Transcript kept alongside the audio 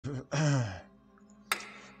Hello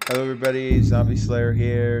everybody, Zombie Slayer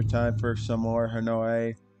here. Time for some more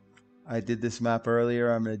Hanoi. I did this map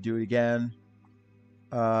earlier. I'm going to do it again.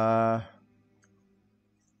 Mostly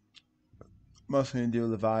going to do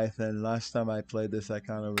Leviathan. Last time I played this, I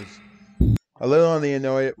kind of was a little on the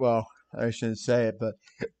annoyed. Well, I shouldn't say it, but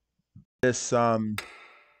this I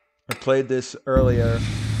played this earlier.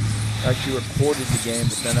 I actually recorded the game,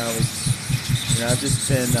 but then I've just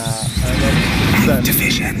been I don't know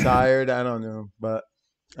if I'm tired. I don't know, but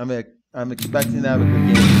I'm expecting to have a good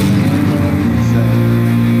game.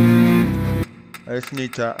 I just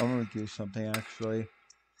need to. I'm gonna do something actually.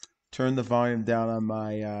 Turn the volume down on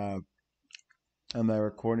my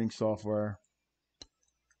recording software.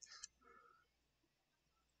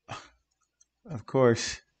 Of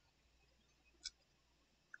course.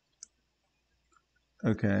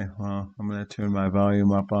 Okay. Well, I'm gonna turn my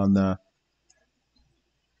volume up on the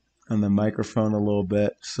microphone a little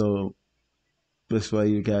bit, so this way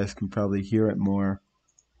you guys can probably hear it more.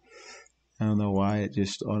 I don't know why it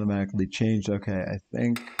just automatically changed. Okay, I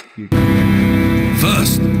think you can.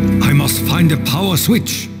 First, I must find a power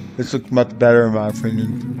switch. This looks much better in my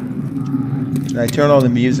opinion. And I turn all the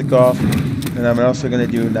music off, and I'm also going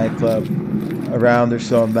to do a nightclub, a round or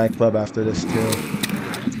so of nightclub after this too.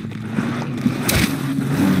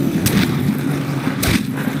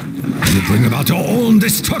 You bring about your own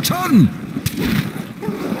destruction!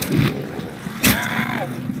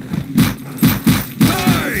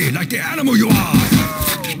 Hey, like the animal you are!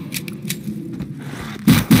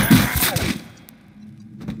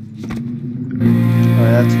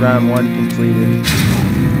 Alright, that's round one completed.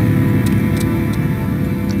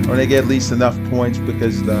 I want to get at least enough points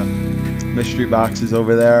because the mystery box is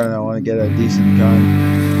over there, and I want to get a decent gun.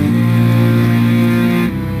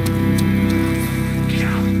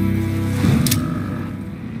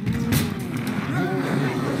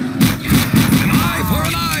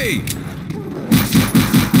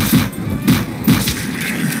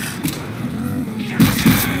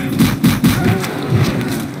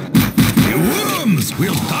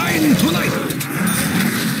 We'll dine tonight!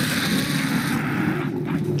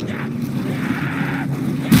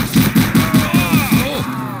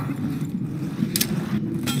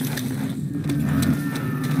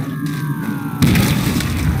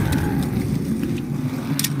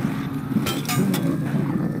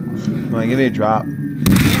 Come on, give me a drop.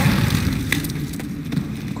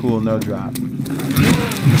 Cool, no drop.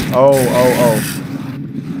 Oh.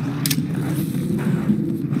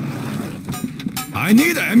 I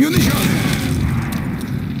need ammunition!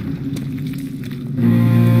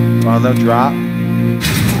 Well, no drop. I'm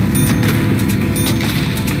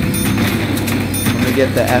gonna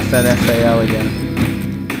get the FNFAL again.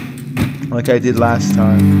 Like I did last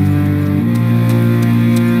time.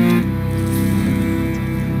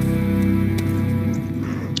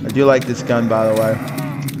 I do like this gun, by the way.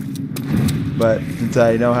 But since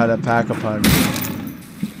I know how to pack a punch,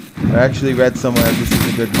 I actually read somewhere this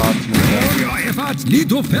is a good marksman. All your efforts lead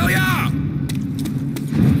to failure!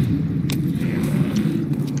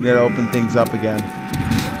 You gotta open things up again.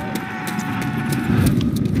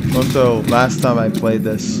 Also, last time I played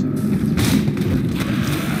this,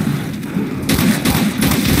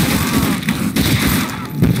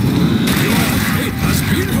 It has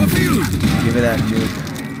been fulfilled! give me that nuke.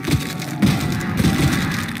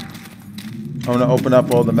 I want to open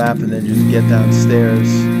up all the map and then just get downstairs.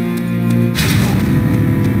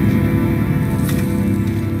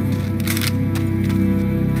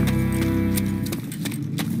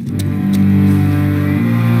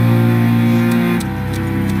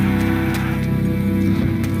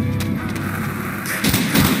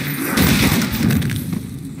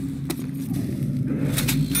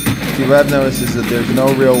 See, what I've noticed is that there's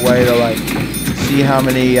no real way to like see how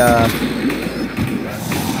many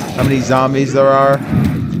zombies there are.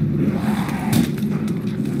 And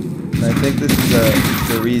I think this is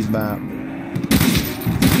a Reese map.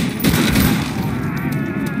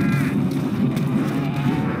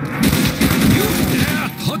 You dare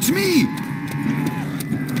touch me!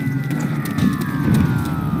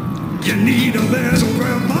 You need a little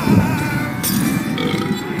revive!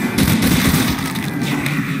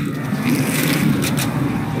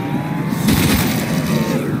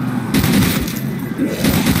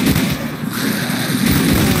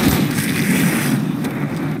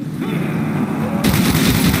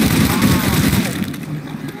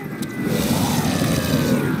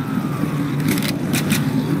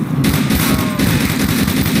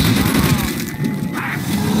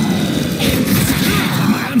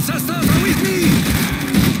 My ancestors are with me!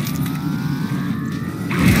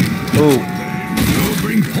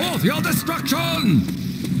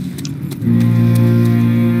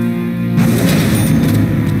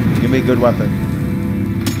 Give me a good weapon.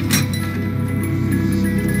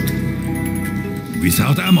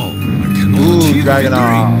 Without ammo, I cannot Ooh, achieve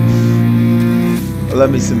Dragonoff. victory. Let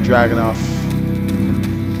me some Dragonoff.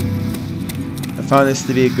 I found this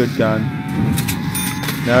to be a good gun.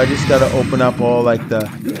 Now I just gotta open up all like the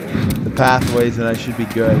pathways and I should be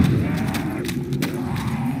good.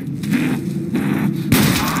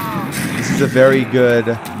 This is a very good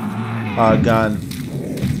gun.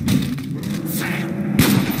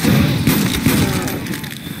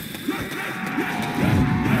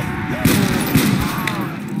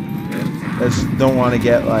 I just don't want to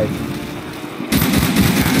get like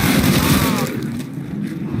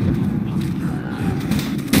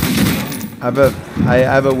I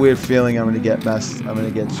have a weird feeling I'm gonna get messed. I'm gonna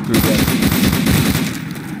get screwed up.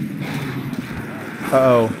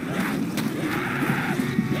 Uh-oh.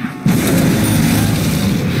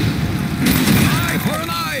 Eye for an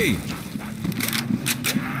eye!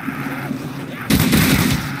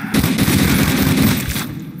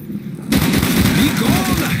 Be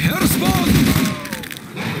gone, Herrspawn!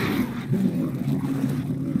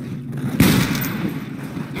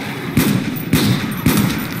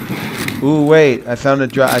 Ooh, wait! I found a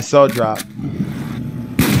drop. I saw a drop.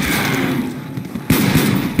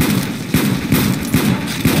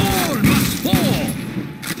 All must fall!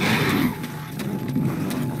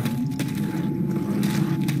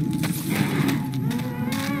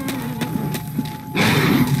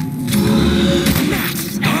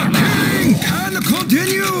 The killing can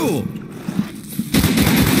continue!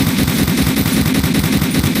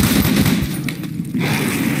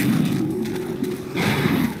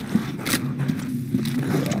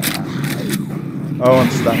 Oh,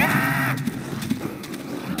 I'm stuck.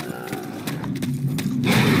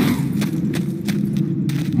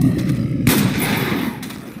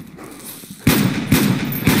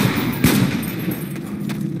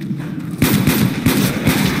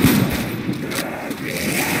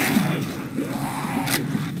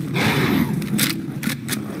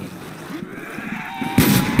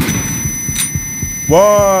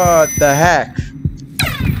 What the heck?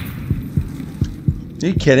 Are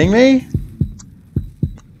you kidding me?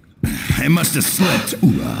 I must have slipped.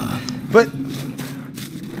 But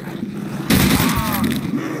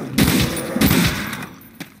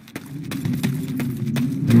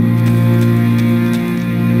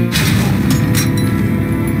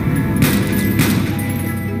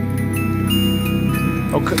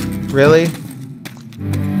okay, really?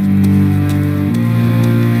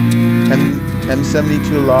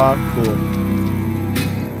 M72 lock, cool.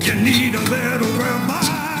 You need a little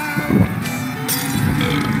reminder.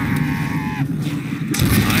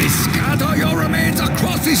 I scatter your remains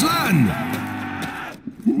across this land.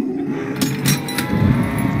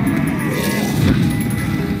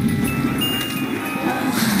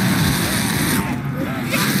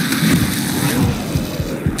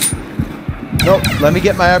 Nope, let me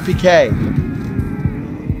get my RPK.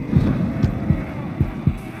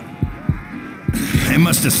 I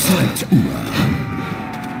must have slipped. You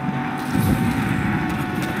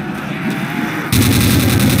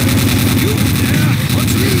dare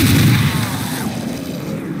touch me?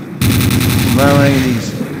 I'm not letting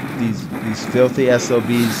these filthy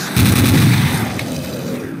SOBs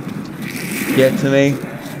get to me.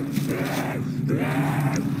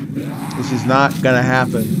 This is not gonna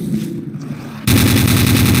happen.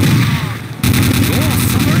 Your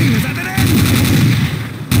suffering is at an end.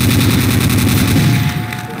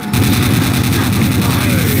 I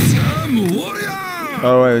am warrior.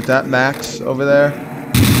 Oh wait, is that Max over there?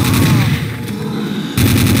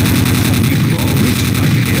 We grow rich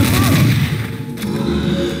like an emperor.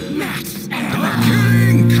 The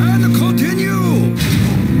killing can continue.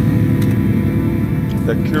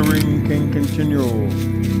 The curing can continue.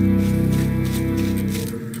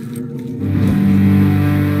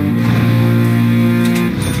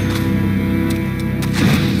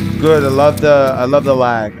 Good. I love the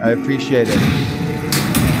lag. I appreciate it.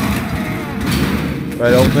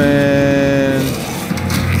 Right open.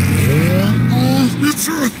 It's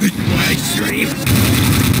earthly, my dream.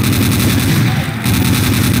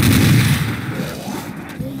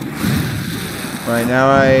 Right now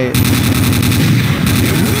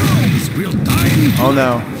Worms will die. oh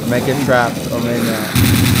no, I might get trapped. Oh maybe not.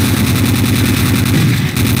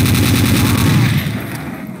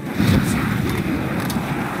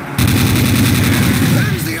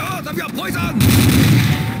 Cleanse the earth of your poison.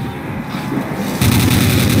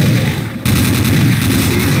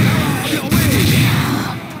 Seize the error of your ways.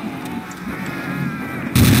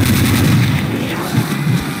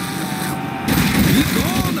 Be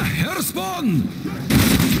gone, Herrspawn. on!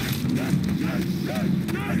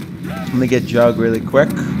 Let me get Jug really quick.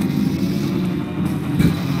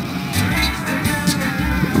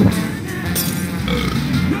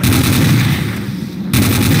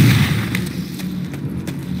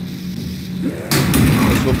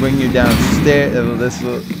 This will bring you downstairs.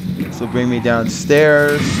 This will bring me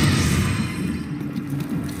downstairs.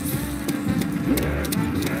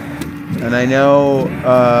 And I know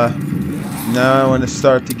now I want to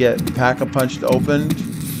start to get Pack-a-Punched opened.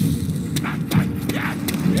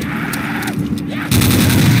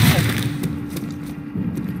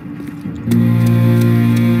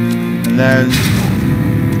 And then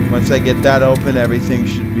once I get that open, everything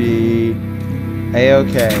should be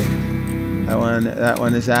a-okay. That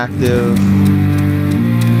one is active.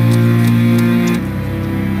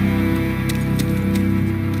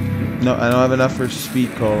 No, I don't have enough for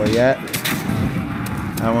Speed Cola yet.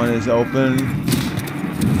 That one is open.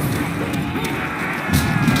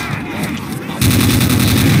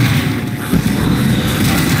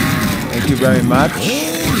 Thank you very much.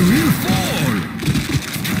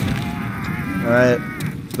 Alright,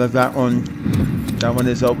 but that one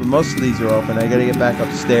is open. Most of these are open. I gotta get back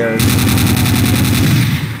upstairs.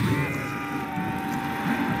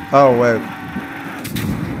 Oh, wait.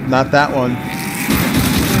 Not that one.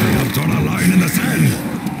 I've drawn a line in the sand.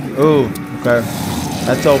 Ooh, okay.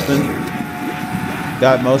 That's open.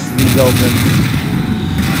 Got most of these open.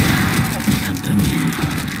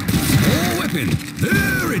 Oh, weapon.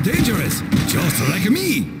 Very dangerous. Just like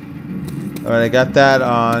me. Alright, I got that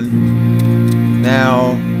on.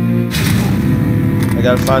 Now, I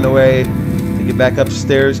gotta find a way to get back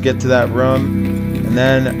upstairs, get to that room, and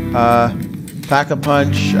then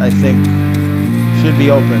Pack-a-Punch, I think, should be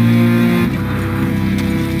open.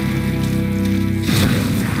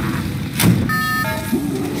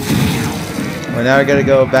 Well, now I gotta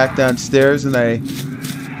go back downstairs, and I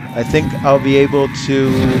think I'll be able to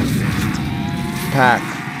pack.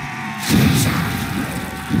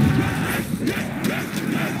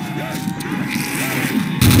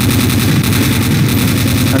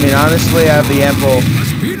 I mean, honestly, I have the ample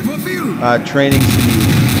training speed.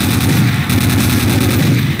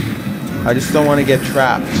 I just don't want to get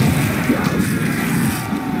trapped.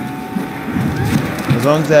 As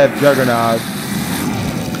long as I have Juggernaut,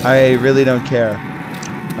 I really don't care.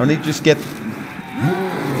 I only just get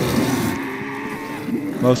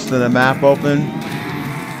most of the map open.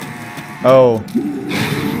 Oh.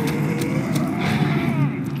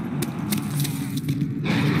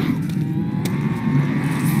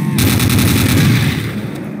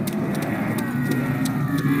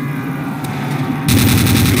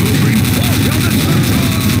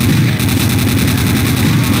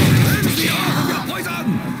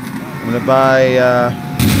 I'm gonna buy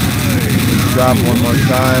drop one more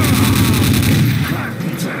time.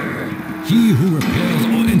 He who repairs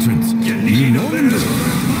all entrance, lean on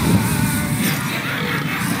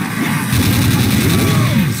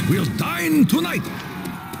we'll dine tonight.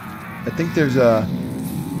 I think there's a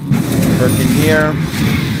perk in here.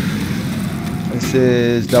 This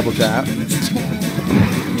is double tap.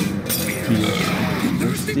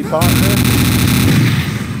 Thirsty partner.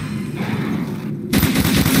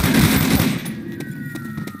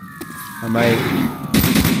 I might.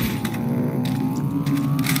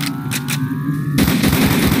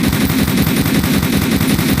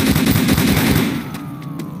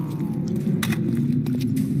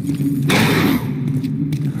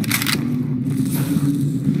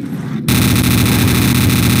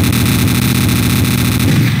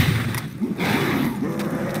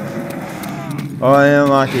 Oh, I didn't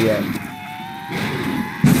unlock it yet.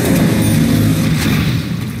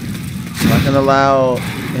 I'm not gonna allow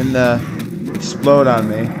him to explode on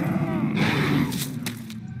me.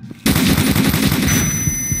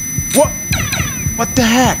 What? What the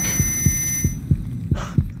heck?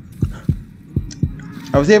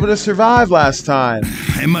 I was able to survive last time.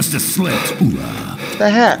 I must have slipped. What the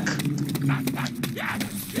heck?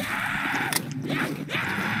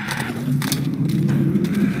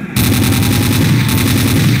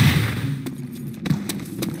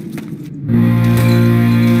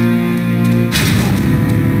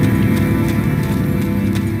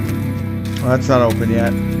 Well, that's not open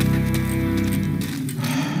yet.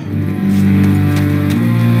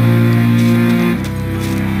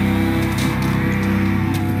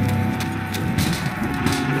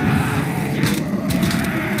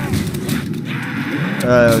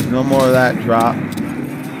 No more of that drop.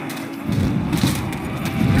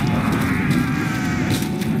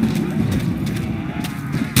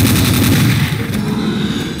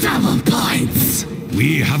 Double points.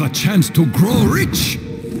 We have a chance to grow rich.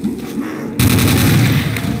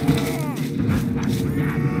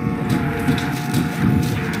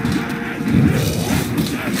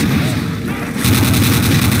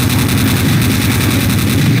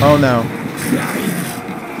 no.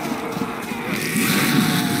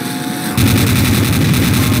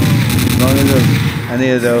 As long as any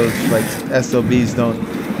of those like SOBs don't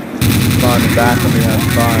spawn in the back of me, I'm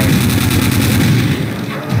fine.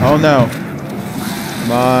 Oh no.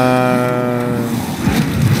 Come on.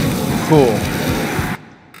 Cool.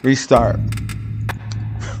 Restart.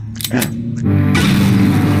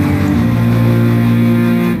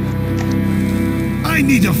 I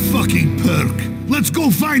need a fucking perk. Let's go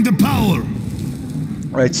find the power.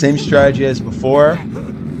 Alright, same strategy as before.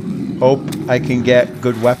 Hope I can get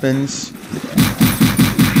good weapons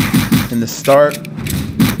in the start.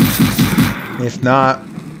 If not,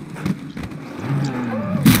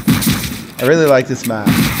 I really like this map.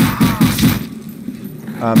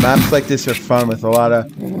 Maps like this are fun with a lot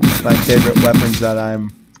of my favorite weapons that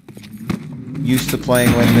I'm used to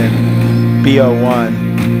playing with in BO1.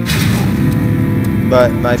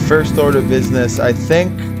 But my first order of business, I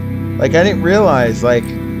think, like I didn't realize, like,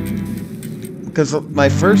 because my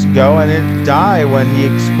first go, I didn't die when he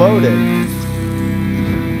exploded.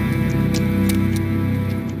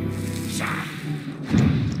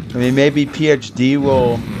 I mean, maybe PhD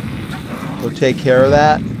will take care of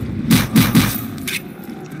that.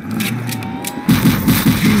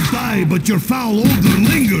 You die, but your foul odor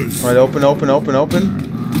lingers. All right, open, open, open, open.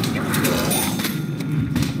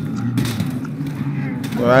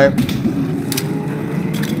 All right.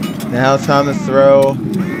 Now it's time to throw.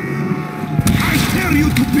 I tear you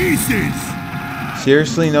to pieces.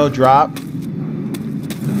 Seriously, no drop.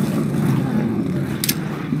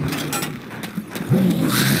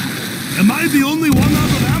 Am I the only one out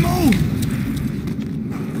of ammo?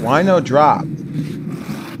 Why no drop?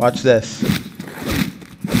 Watch this.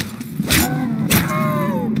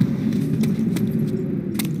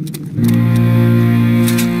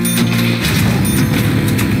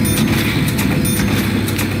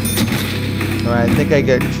 Alright, I think I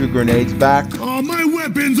get 2 grenades back. Oh, my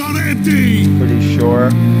weapons are empty. Pretty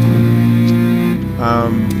sure.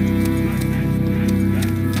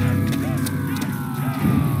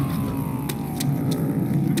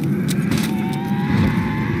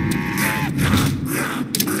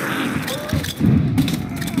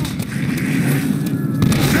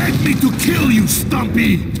 To kill you,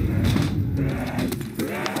 Stumpy!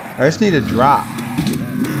 I just need a drop.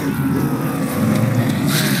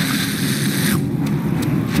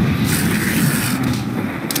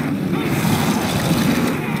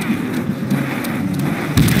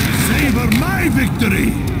 Savor my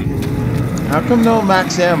victory! How come no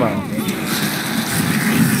max ammo?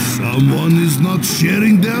 Someone is not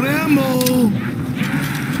sharing their ammo!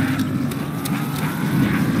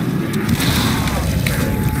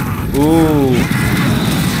 Ooh.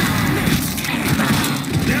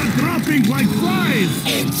 They're dropping like flies!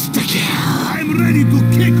 Insta-kill! I'm ready to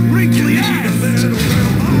kick wrinkly ass!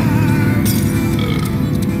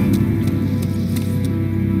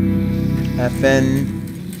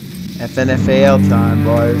 FNFAL time,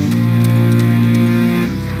 boys.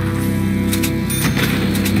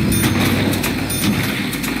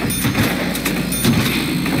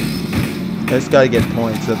 I just gotta get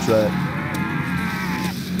points, that's it.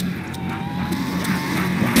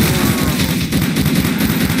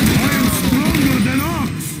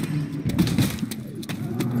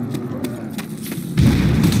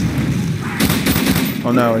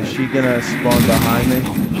 Oh no, is she gonna spawn behind me?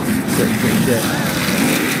 Shit, shit, shit.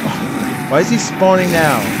 Oh, why is he spawning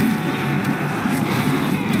now?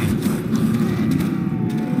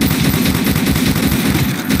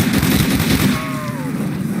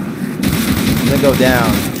 I'm gonna go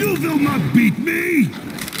down. You will not beat me!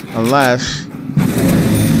 Unless...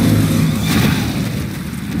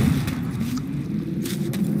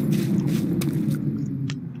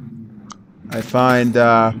 I find,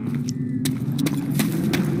 oh.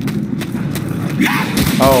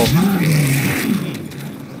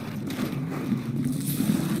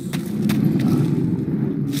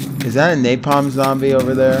 Is that a napalm zombie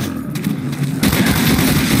over there? Do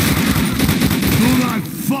not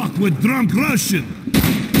fuck with drunk Russian!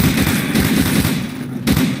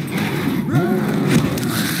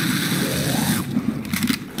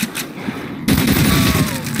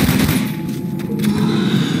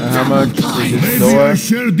 How much is this Maybe door? I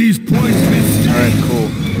share these points with you. Alright, cool.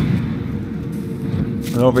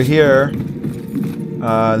 And over here,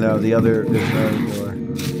 no, the other, there's no other door.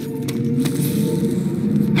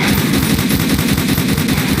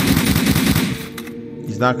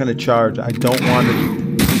 He's not gonna charge. I don't want to.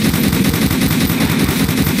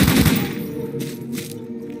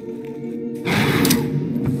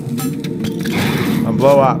 I'm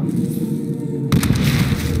blow up.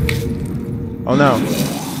 Oh no.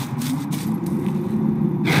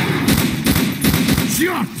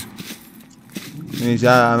 shot!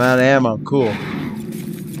 I'm out of ammo. Cool.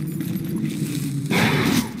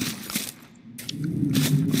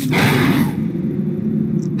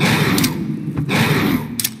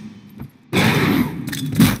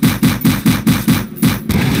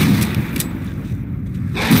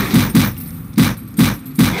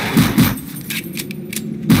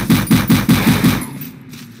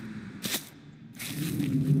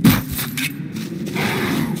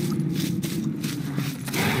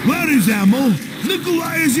 Where is ammo?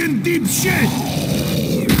 Nikolai is in deep shit!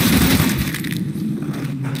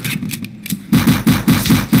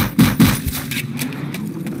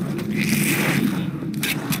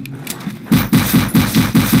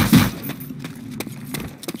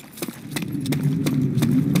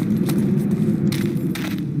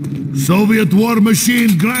 Soviet war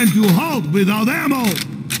machine grind to halt without ammo!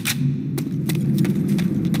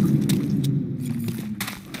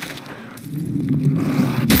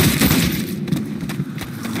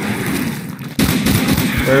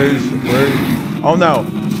 Where? Oh no!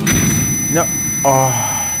 No! Oh!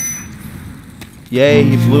 Yay!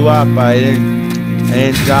 He blew up. I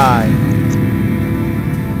didn't die.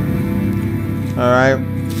 All right.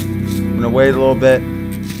 I'm gonna wait a little bit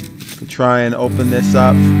to try and open this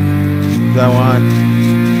up. I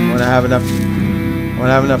want to have enough. I want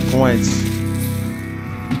to have enough points.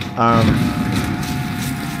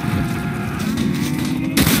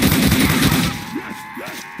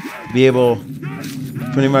 Be able to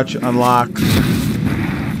pretty much unlock.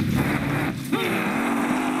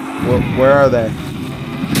 Where are they?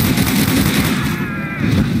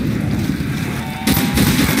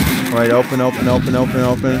 All right, open.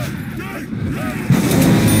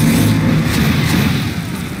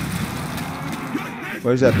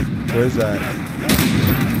 Where's that?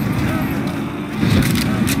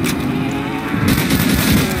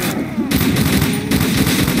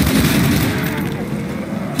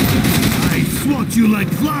 I swat you like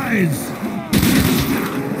flies!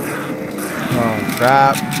 Oh,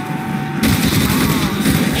 crap. I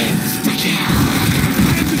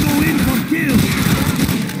have to go in for kill!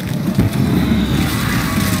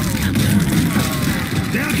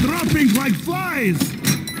 They're dropping like flies!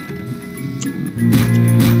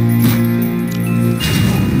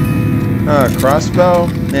 Crossbow?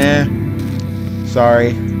 Nah. Sorry.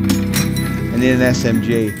 I need an SMG.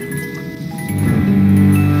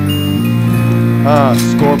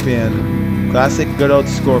 Scorpion. Classic good old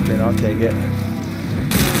Scorpion, I'll take it.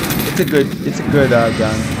 It's a good gun,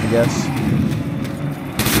 I guess.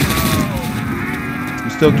 I'm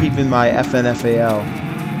still keeping my FNFAL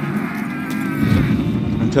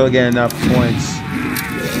until I get enough points.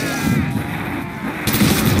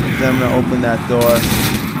 Then I'm gonna open that door.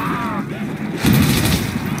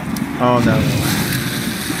 Oh no.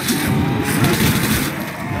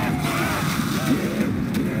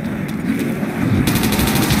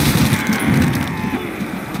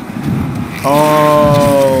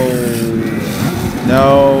 Oh no.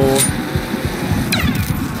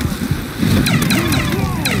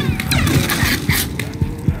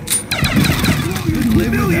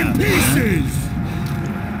 Million pieces!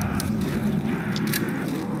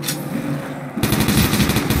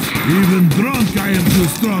 Even drunk, I am too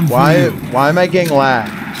strong for you. Why am I getting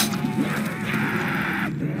lagged?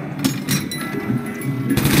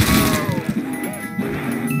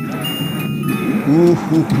 Ooh.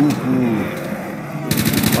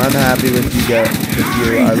 I'm happy with you.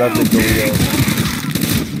 I love the Galil.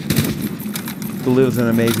 Galil's an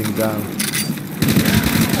amazing gun.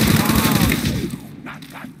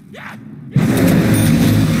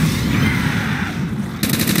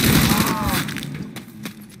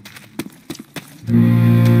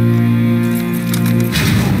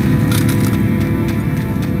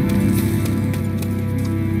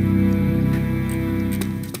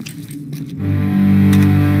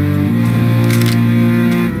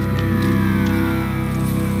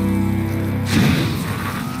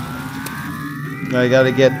 I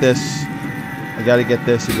gotta get this. I gotta get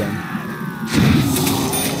this again.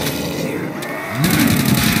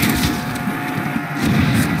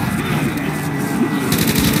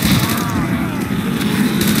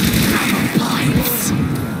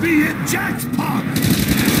 Be it jackpot!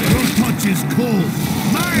 Your touch is cold.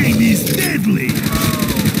 Mine is deadly.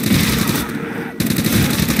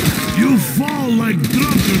 You fall like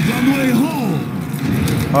drunkards on the way home.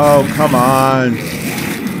 Oh, come on.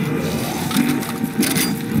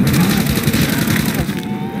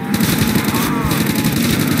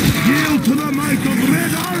 Yield to the might of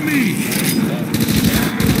Red Army!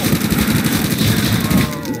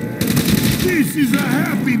 This is a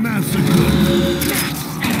happy massacre!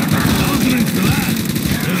 No drink for that!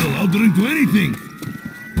 listen to anything.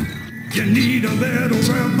 You need a little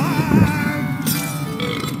revive.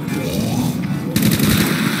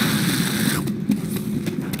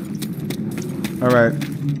 All right.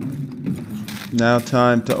 Now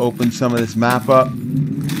time to open some of this map up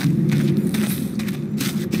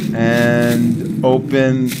and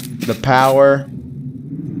open the power,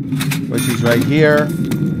 which is right here.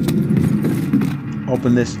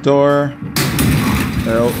 Open this door. It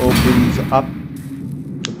opens up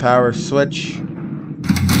the power switch.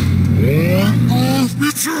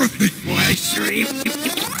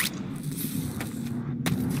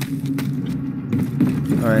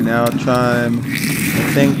 Alright, now time.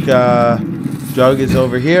 I think Jug is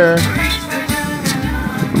over here.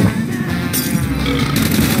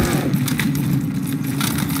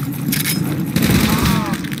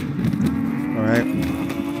 Alright.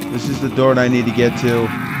 This is the door that I need to get to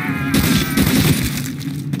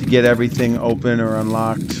get everything open or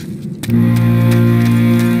unlocked.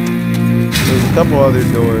 There's a couple other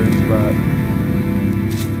doors, but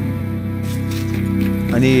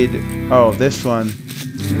I need, oh, this one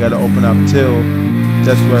we gotta open up too.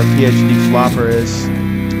 That's where PhD Flopper is.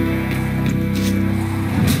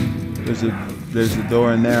 There's a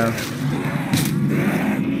door in there.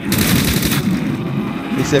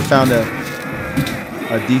 At least I found a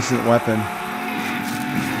decent weapon.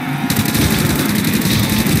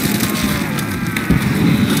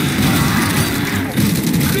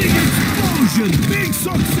 Big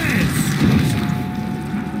success!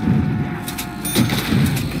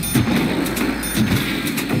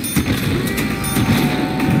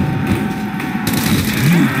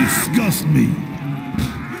 You disgust me.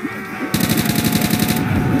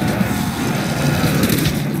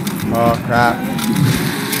 Oh crap.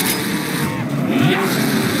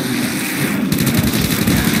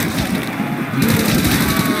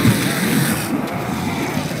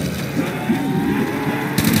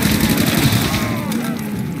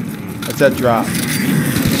 That drop.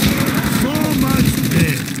 So much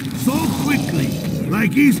death, so quickly,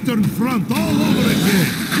 like Eastern Front all over again.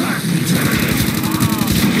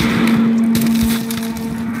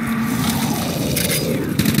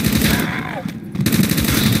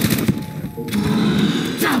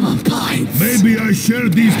 Double points. Maybe I share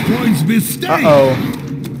these points with Stay. Uh-oh.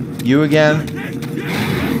 You again?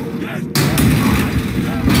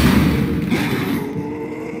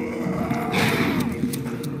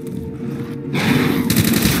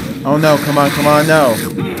 Oh no, come on, no.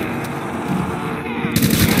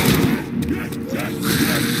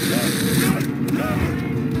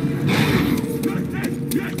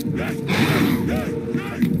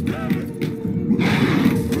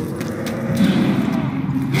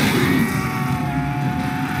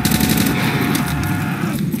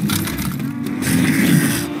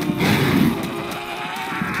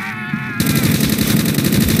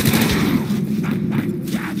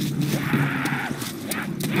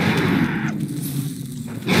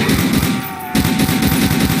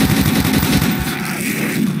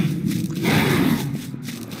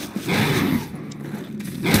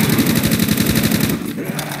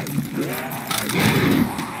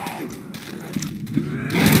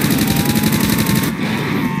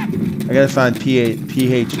 I gotta find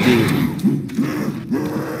PhD.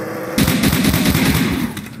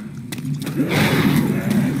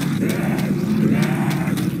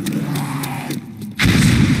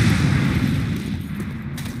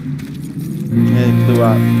 And it blew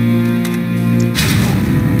up.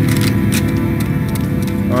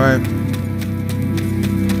 Alright.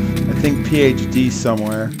 I think PhD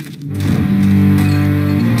somewhere.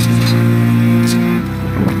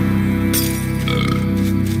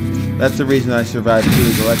 That's the reason I survived too,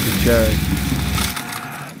 is electric cherry.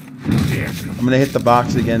 I'm gonna hit the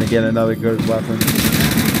box again to get another good weapon.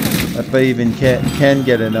 If I even can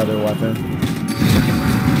get another weapon.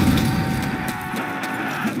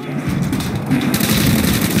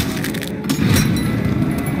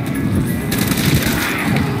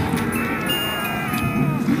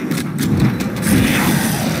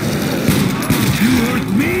 You hurt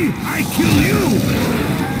me, I kill you!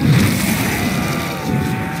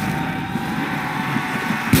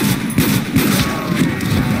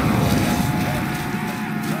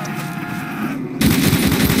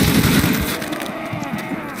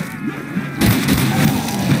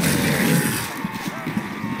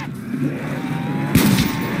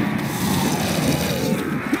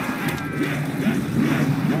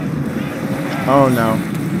 Oh no.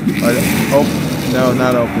 Oh, no,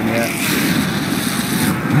 not open yet.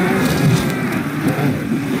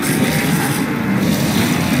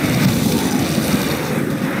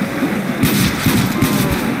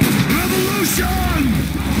 Revolution!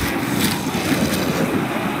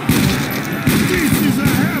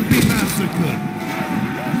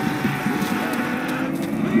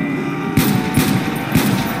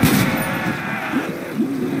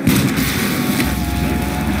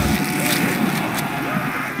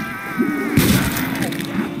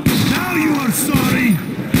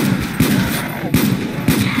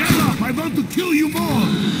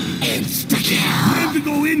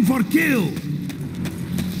 kill!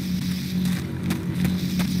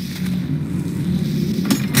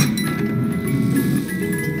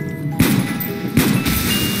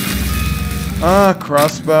 Ah,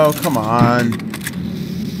 crossbow, come on.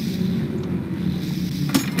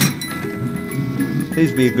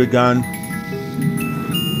 Please be a good gun.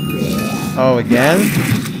 Oh, again?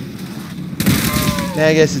 Yeah,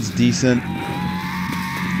 I guess it's decent.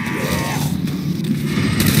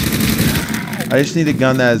 I just need a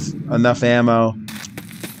gun that has enough ammo.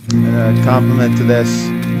 And a compliment to this.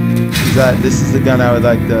 This is the gun I would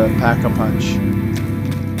like to pack a punch.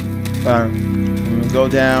 I'm going to go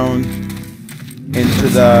down into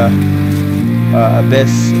the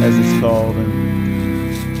abyss, as it's called,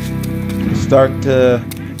 and start to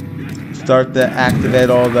activate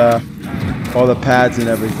all the pads and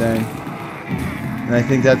everything. And I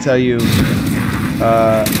think that's how you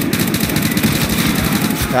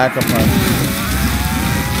pack a punch.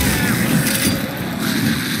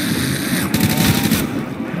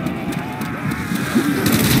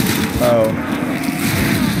 Oh.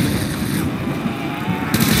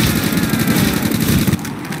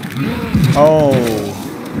 Oh.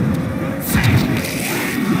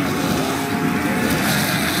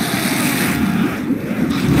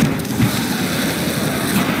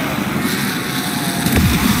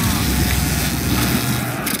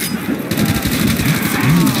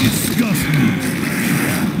 You disgust me.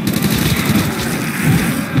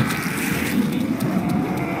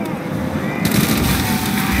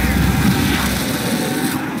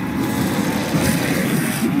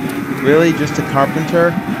 Really? Just a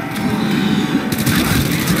carpenter?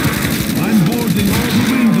 I'm boarding all the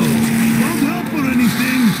windows. Don't help or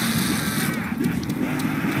anything.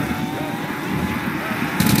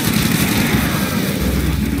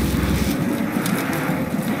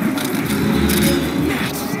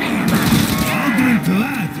 I'll drink to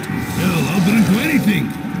that. Hell, I'll drink to anything.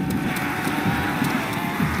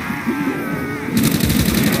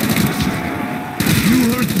 You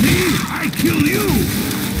hurt me, I kill you.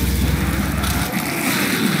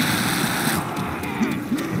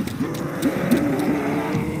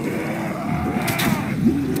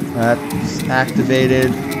 That's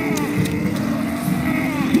activated.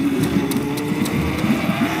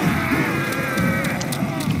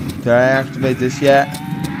 Did I activate this yet?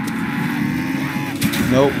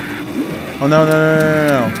 Nope. Oh no, no, no, no, no,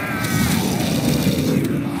 no.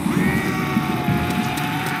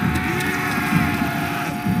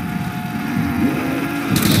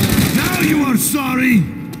 Now you are sorry.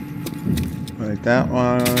 Right, that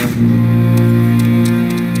one.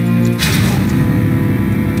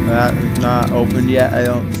 That is not opened yet, I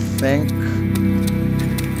don't think.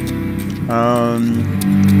 I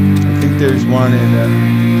think there's one in the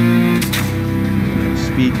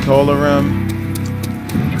speed cola room.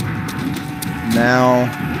 Now.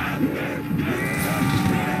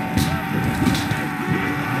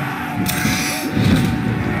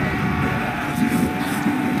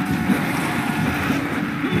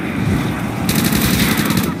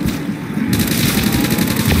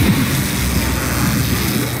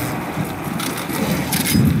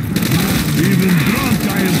 Even drunk,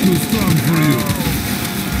 I am too strong for you.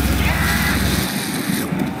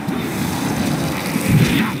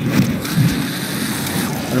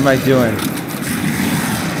 What am I doing?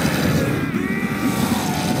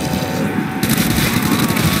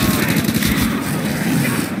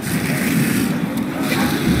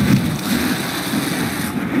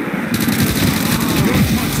 Your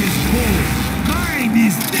touch is cold. Mine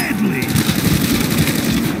is deadly.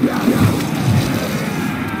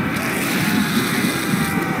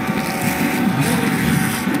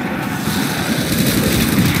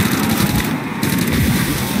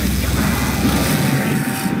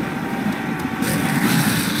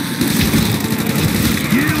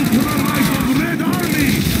 Yield to the right of the Red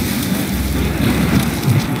Army.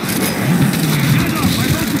 Get up! I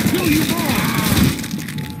want to kill you more.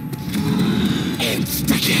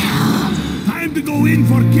 Insta-kill. Time to go in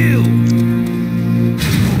for kill.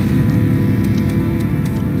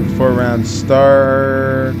 Before round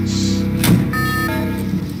starts.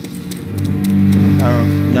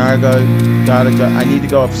 Now gotta go. I need to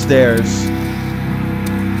go upstairs.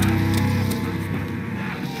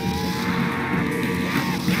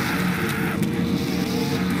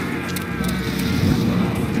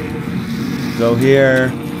 Go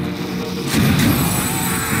here.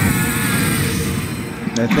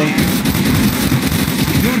 I think.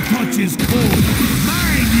 Your touch is cold.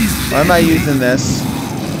 Mine is Why am I using this?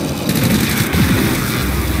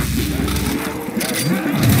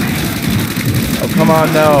 Oh, come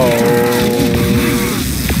on, no.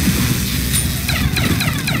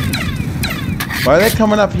 Why are they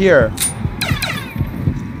coming up here?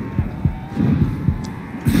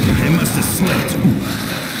 They must have slipped.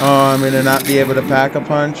 Oh, I'm gonna not be able to pack a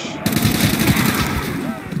punch.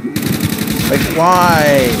 Like,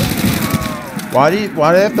 why? Why do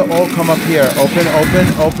they have to all come up here? Open, open,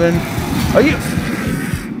 open. Are you?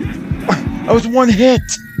 I was one hit.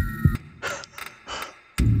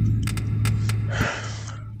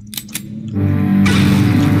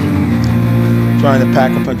 Trying to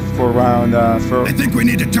pack a punch before round. I think we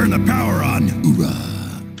need to turn the power on. Hoorah.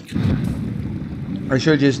 I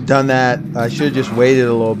should have just done that. I should have just waited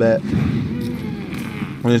a little bit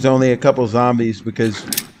when there's only a couple zombies, because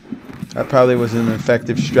that probably was an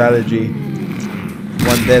effective strategy.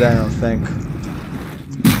 One bit, I don't think.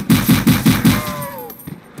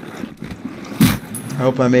 I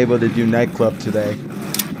hope I'm able to do nightclub today.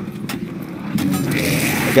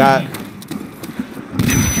 I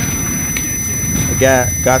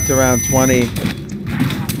got to round 20.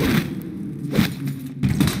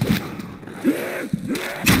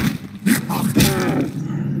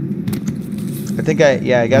 I think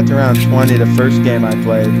I got to round 20 the first game I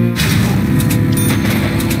played.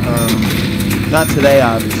 Not today,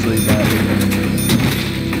 obviously, but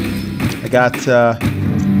I got to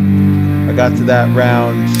that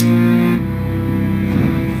round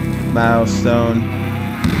milestone.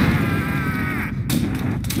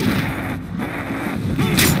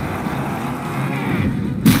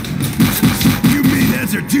 You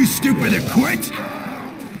meatheads are too stupid to quit?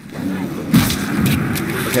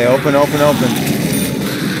 Okay, open, open, open.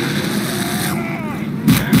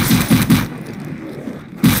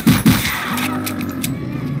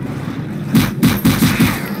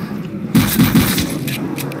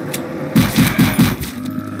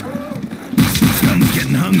 Gun's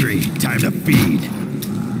getting hungry. Time to feed.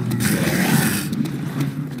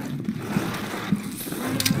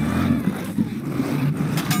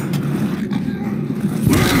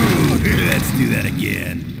 Woo! Let's do that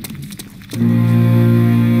again.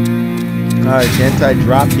 Alright,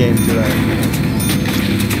 anti-drop game today.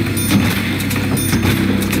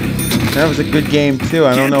 That was a good game too.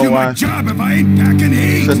 I don't know why. My job if I ain't packing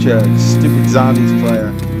heat. Such a stupid zombies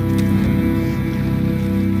player.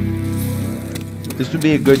 This would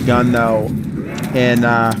be a good gun though in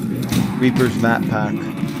Reaper's map pack.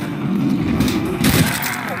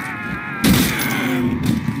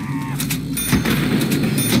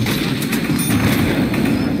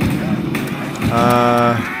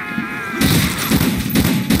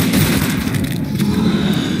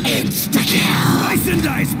 Slice and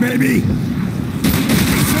dice, baby!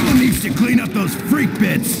 Someone needs to clean up those freak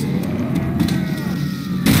bits!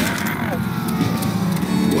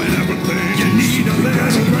 When everything you need a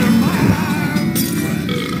little remind.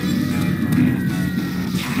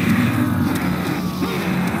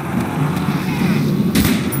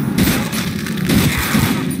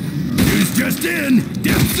 News just in!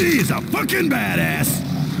 Dempsey is a fucking badass!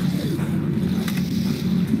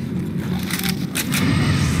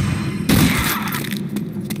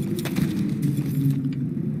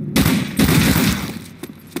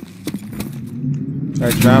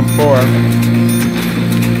 Alright, round 4.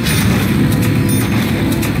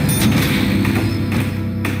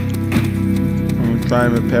 I'm gonna try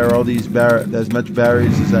and repair all these as much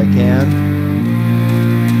berries as I can.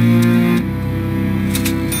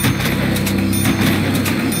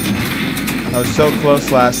 I was so close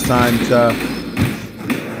last time to,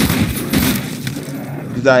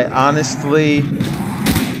 because I honestly,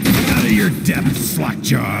 Out of your depth,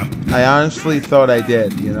 slackjaw. I honestly thought I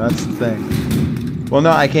did. You know, that's the thing. Well, no,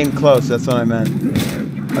 I came close. That's what I meant.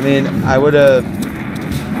 I mean, I would have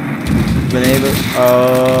been able.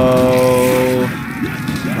 Oh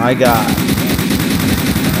my God!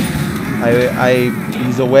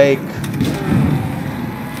 He's awake.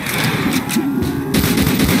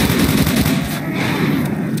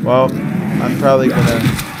 Well, I'm probably gonna.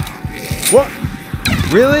 What?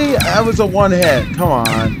 Really? That was a one hit. Come on.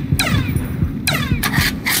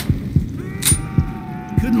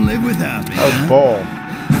 Couldn't live without me. That was bull.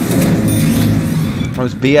 That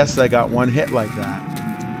was BS that I got one hit like that.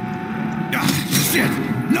 Ah, shit!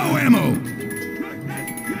 No ammo!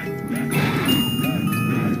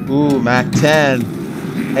 Ooh, Mac 10.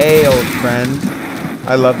 Hey, old friend.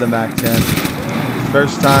 I love the Mac 10.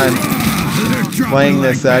 First time playing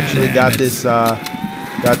this, I actually got this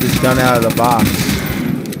gun out of the box.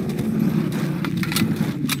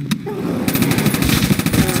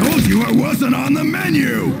 Told you I wasn't on the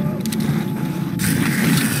menu!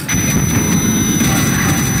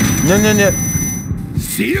 No, no, no.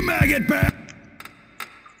 See you, maggot bags!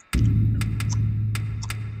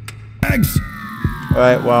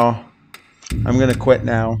 Alright, well, I'm gonna quit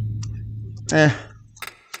now.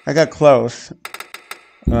 I got close.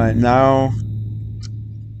 All right, now.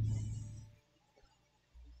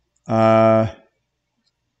 I'm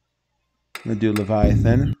gonna do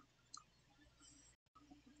Leviathan.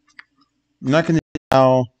 I'm not gonna do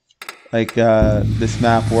how like this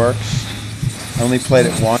map works. I only played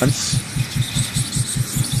it once.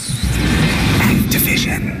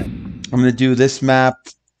 Division. I'm gonna do this map,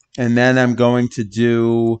 and then I'm going to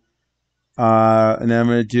do, and then I'm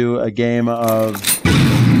gonna do a game of.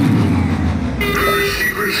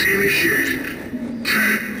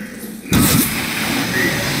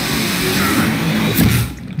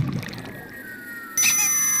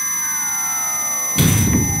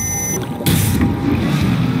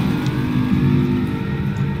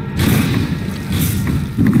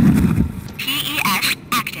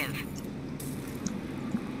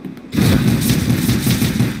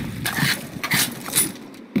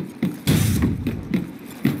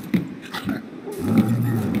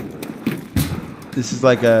 This is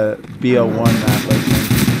like a BO1 map, I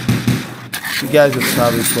think. You guys have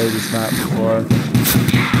probably played this map before.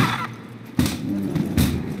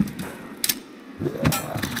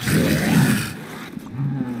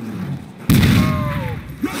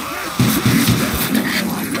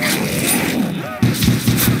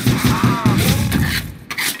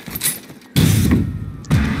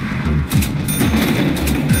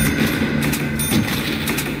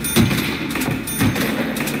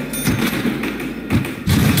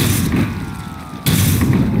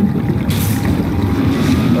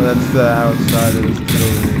 That's the outside of this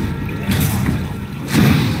facility.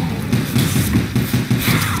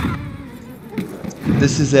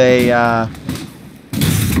 This is a,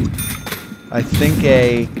 I think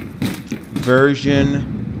a version,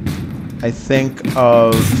 I think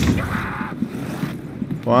of,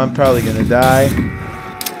 well, I'm probably gonna die.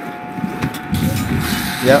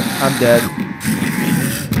 Yep, I'm dead.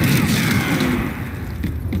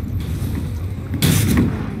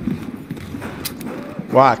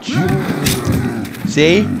 Watch.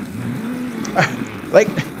 See? Like,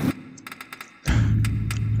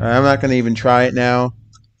 I'm not gonna even try it now.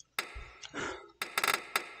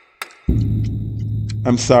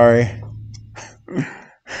 I'm sorry.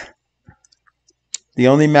 The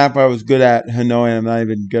only map I was good at, Hanoi, I'm not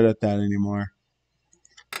even good at that anymore.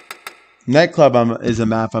 Nightclub is a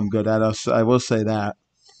map I'm good at. I will say that.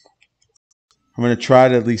 I'm gonna try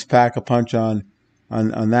to at least pack a punch on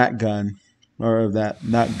that gun, or that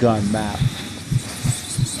not gun map.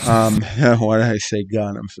 Why did I say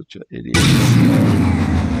gun? I'm such an idiot.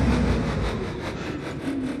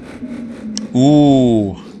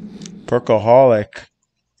 Ooh, Perkaholic.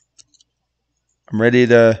 I'm ready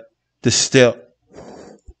to distill.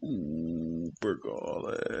 Ooh,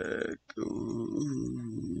 Perkaholic.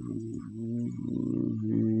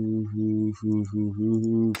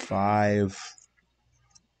 Ooh, 5.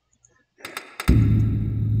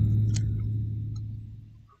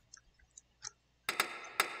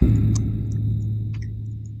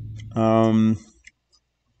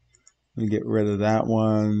 Let me get rid of that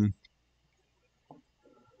one.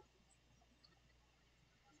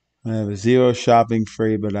 I have a 0 shopping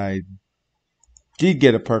free, but I did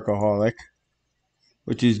get a Perkaholic,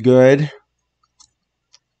 which is good.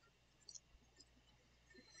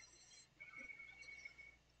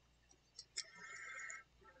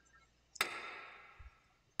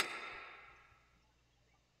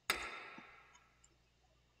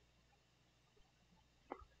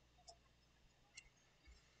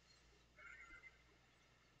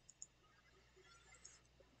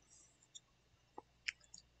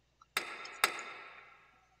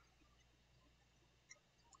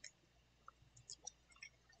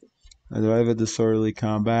 Do I have a disorderly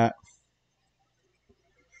combat?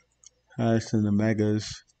 Highest in the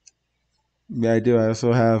megas. Yeah, I do. I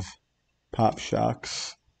also have pop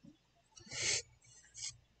shocks.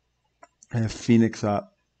 I have Phoenix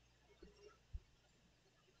up.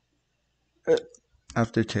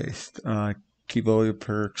 Aftertaste. Keep all your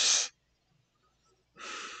perks.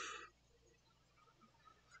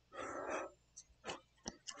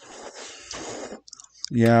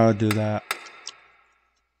 Yeah, I'll do that.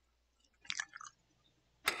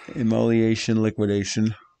 Emoliation,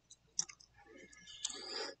 liquidation.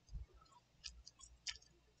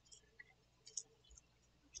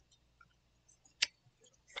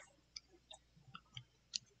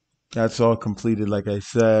 That's all completed, like I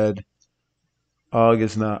said. AUG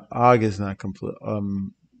is not complete.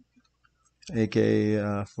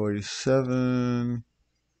 AK 47.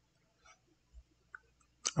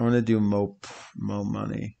 I want to do Mo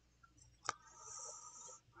money.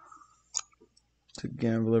 It's a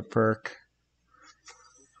gambler perk.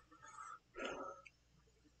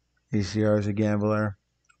 ACR is a gambler.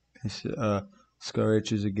 Scar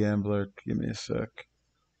H is a gambler. Give me a sec.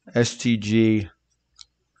 STG.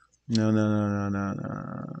 No, no, no, no, no,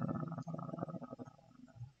 no.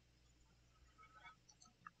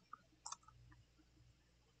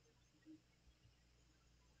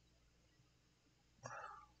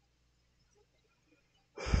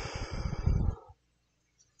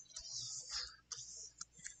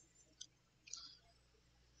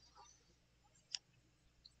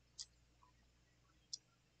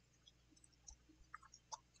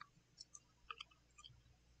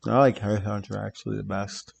 I like Hearth Hunter actually the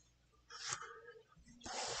best.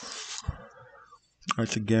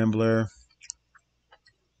 That's a gambler.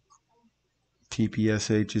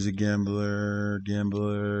 TPSH is a gambler.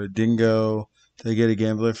 Gambler. Dingo. Did I get a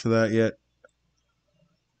gambler for that yet?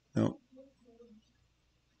 No.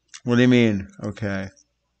 What do you mean? Okay.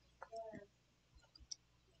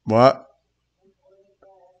 What?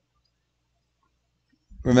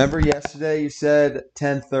 Remember yesterday you said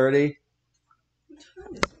 10:30? What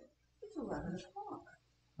time is it? It's 11 o'clock.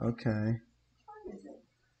 Okay. What time is it?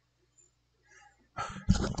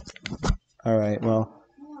 All right. Well,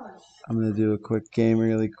 Gosh. I'm gonna do a quick game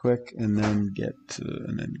really quick and then get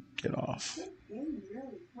off. Quick game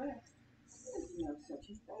really quick. There's no such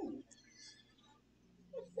a thing.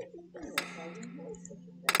 There's such a thing. I tell you, no such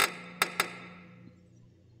a thing.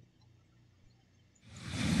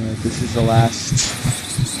 All right. This is the last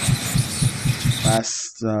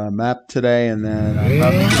map today, and then I'm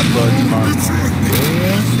about to upload tomorrow.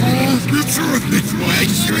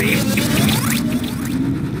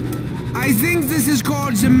 I think this is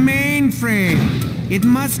called the mainframe. It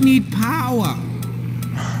must need power.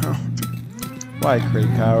 Why create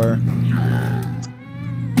power?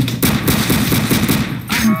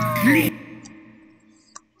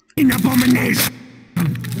 An abomination.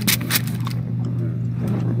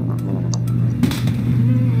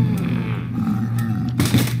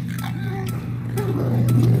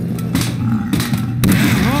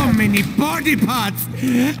 So many body parts.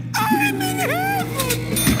 I'm in heaven.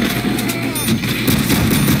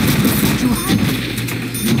 You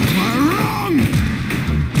are wrong.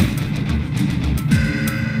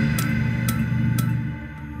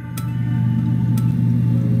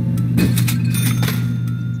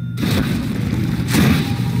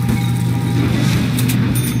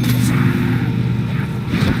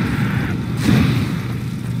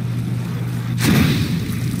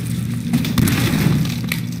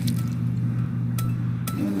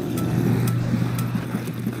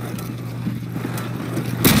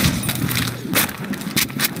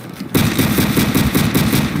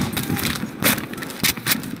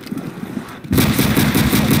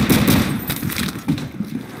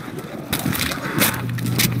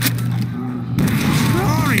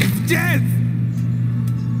 Death!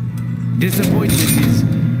 Disappointment is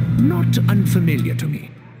not unfamiliar to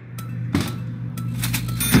me.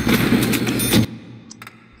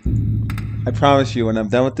 I promise you, when I'm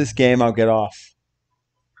done with this game, I'll get off.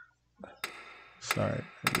 Sorry.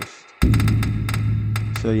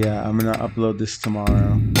 So yeah, I'm gonna upload this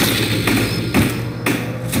tomorrow.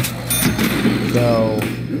 So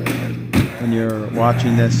when you're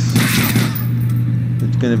watching this,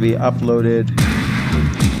 it's gonna be uploaded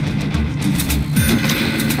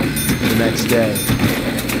the next day.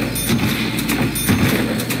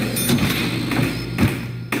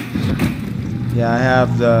 Yeah, I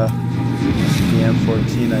have the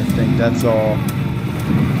M14, I think. That's all.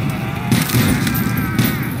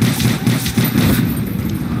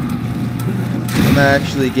 I'm gonna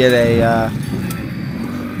actually get a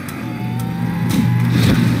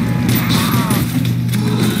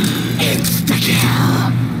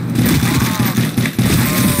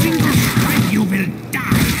Single strike, you will die.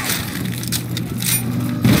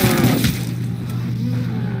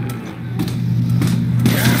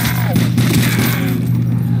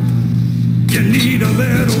 You need a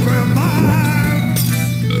little revive.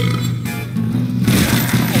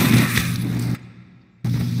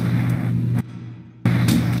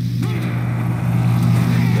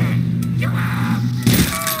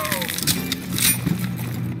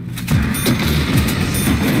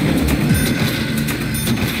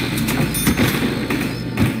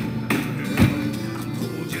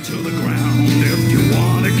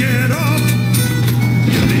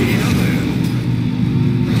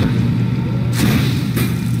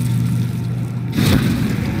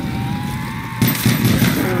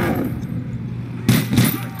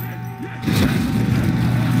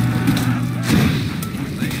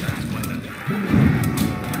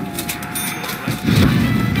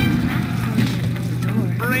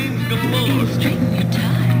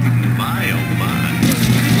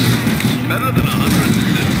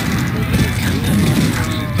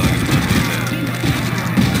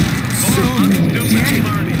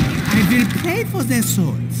 their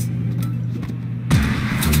swords.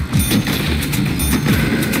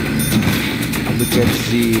 Look at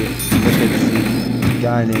the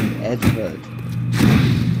guy named Edward.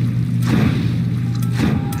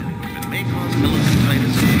 May cause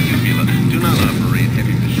militantitis in the uvula. Do not operate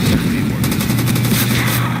heavy machinery or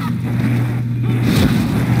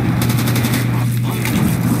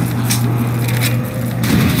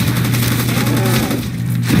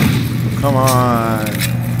Come on.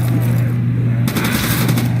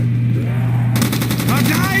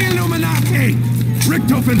 Die, Illuminati!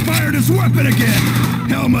 Richtofen fired his weapon again!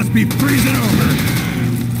 Hell must be freezing over!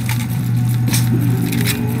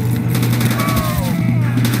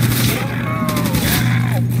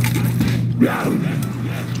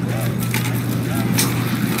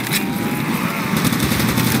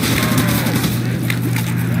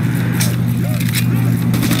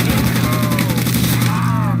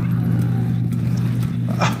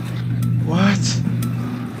 What?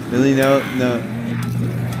 Really? No.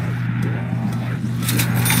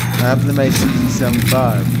 What happened to my CZ75?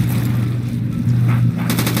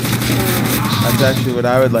 That's actually what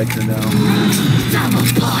I would like to know. Double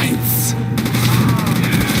points!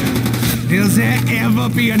 Will there ever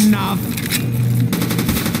be enough?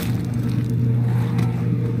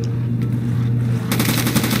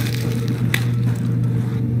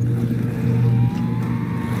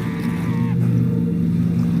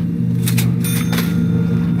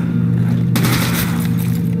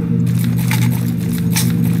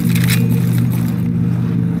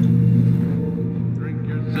 drink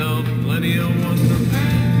yourself plenty of wonder.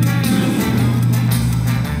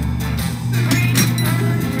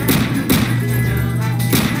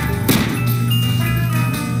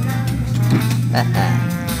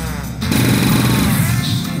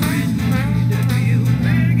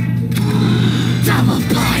 Double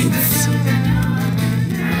points!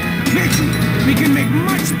 We can make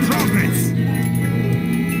much progress!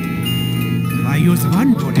 If I use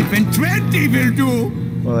one bullet, then 20 will do!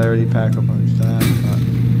 Well, I already pack a punch that.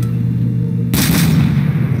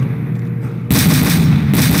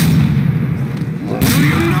 Do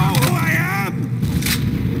you know who I am?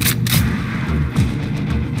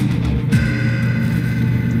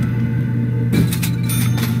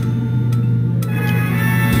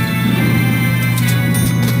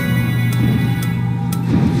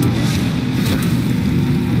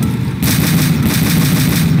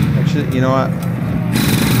 Actually, you know what?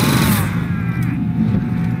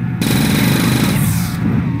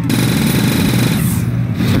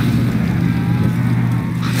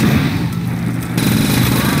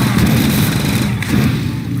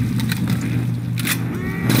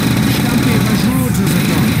 Stumpy was rude to the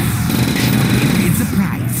dog. Stumpy paid the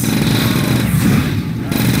price.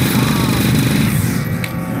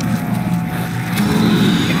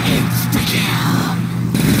 Insta-kill!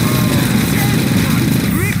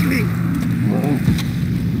 Quickly!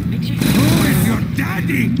 Who is your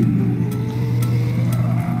daddy?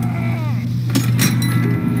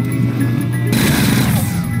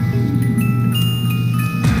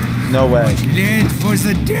 No way. Dead for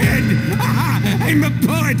the dead! I'm a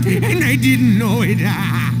poet and I didn't know it!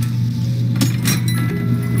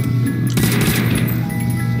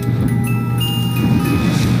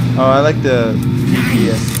 Oh, I like the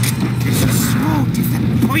GPS. This is so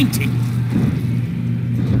disappointing!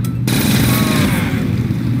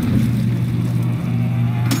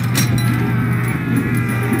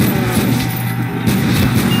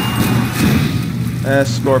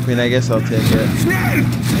 Scorpion, I guess I'll take it. Schnell!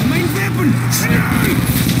 Mein Weapon! Schnell!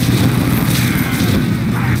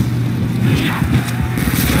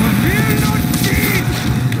 Er will not see!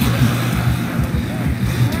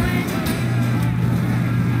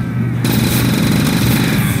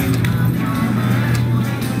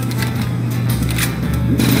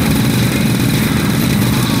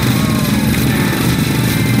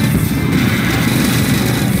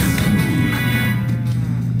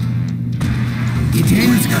 It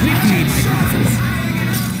ends quickly, my brothers.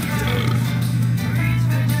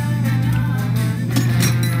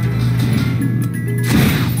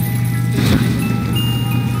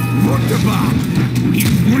 Wunderbar!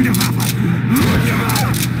 Ist Wunderwaffe!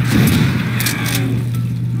 Wunderbar!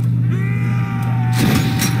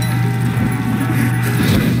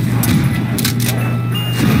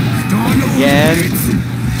 Again?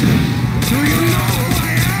 Do you know who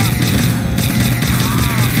I am?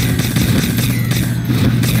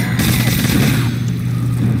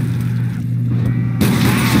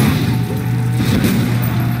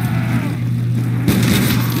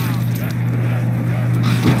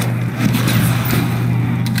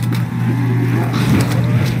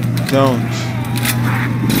 Don't.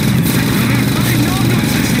 I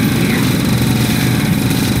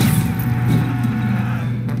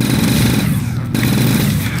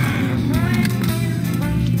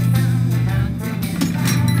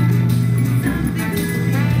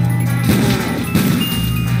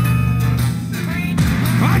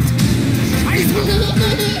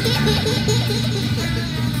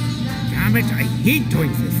damn it, I hate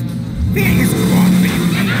doing this. There is wrong for you.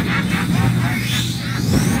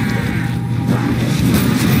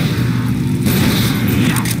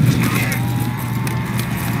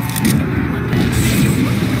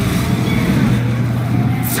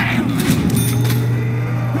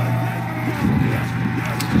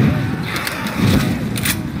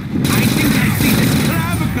 I think I see this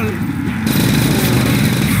clavicle.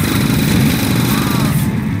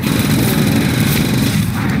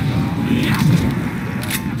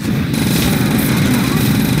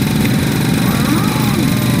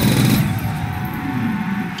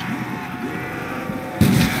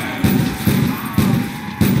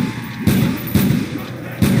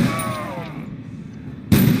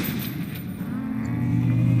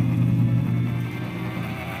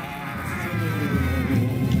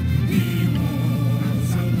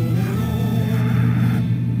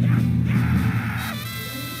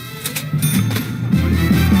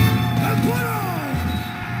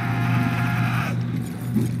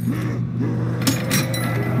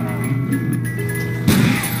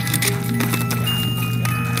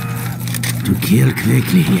 To kill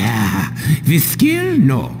quickly, yeah. With skill,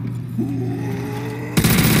 no.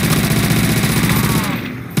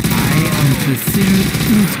 I am fulfilled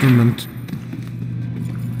instrument.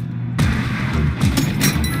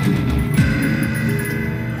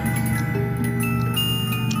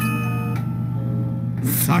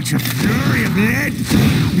 Such a flurry of lead!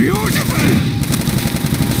 Beautiful!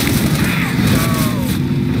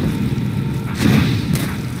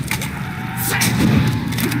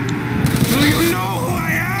 Do you know who I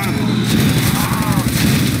am?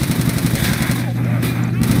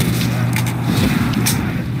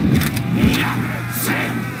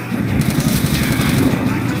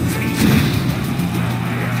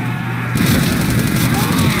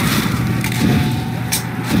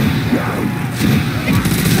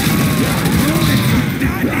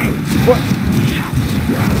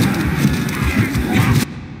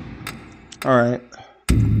 Alright.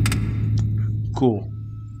 Cool.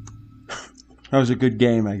 That was a good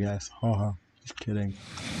game, I guess. Haha. Just kidding.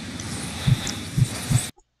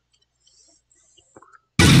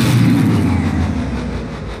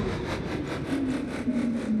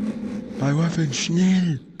 My weapon,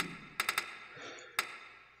 schnell!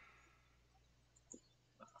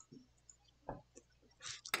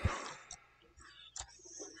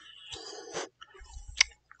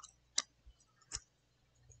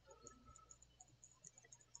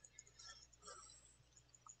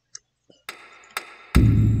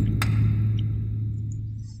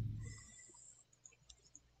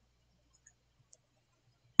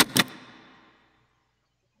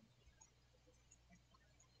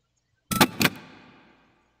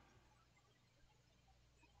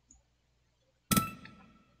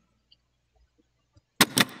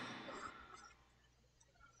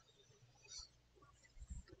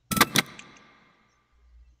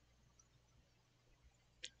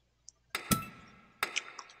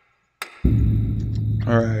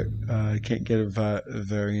 Alright, I can't get a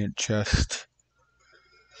variant chest.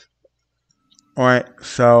 Alright,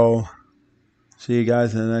 so see you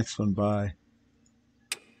guys in the next one. Bye.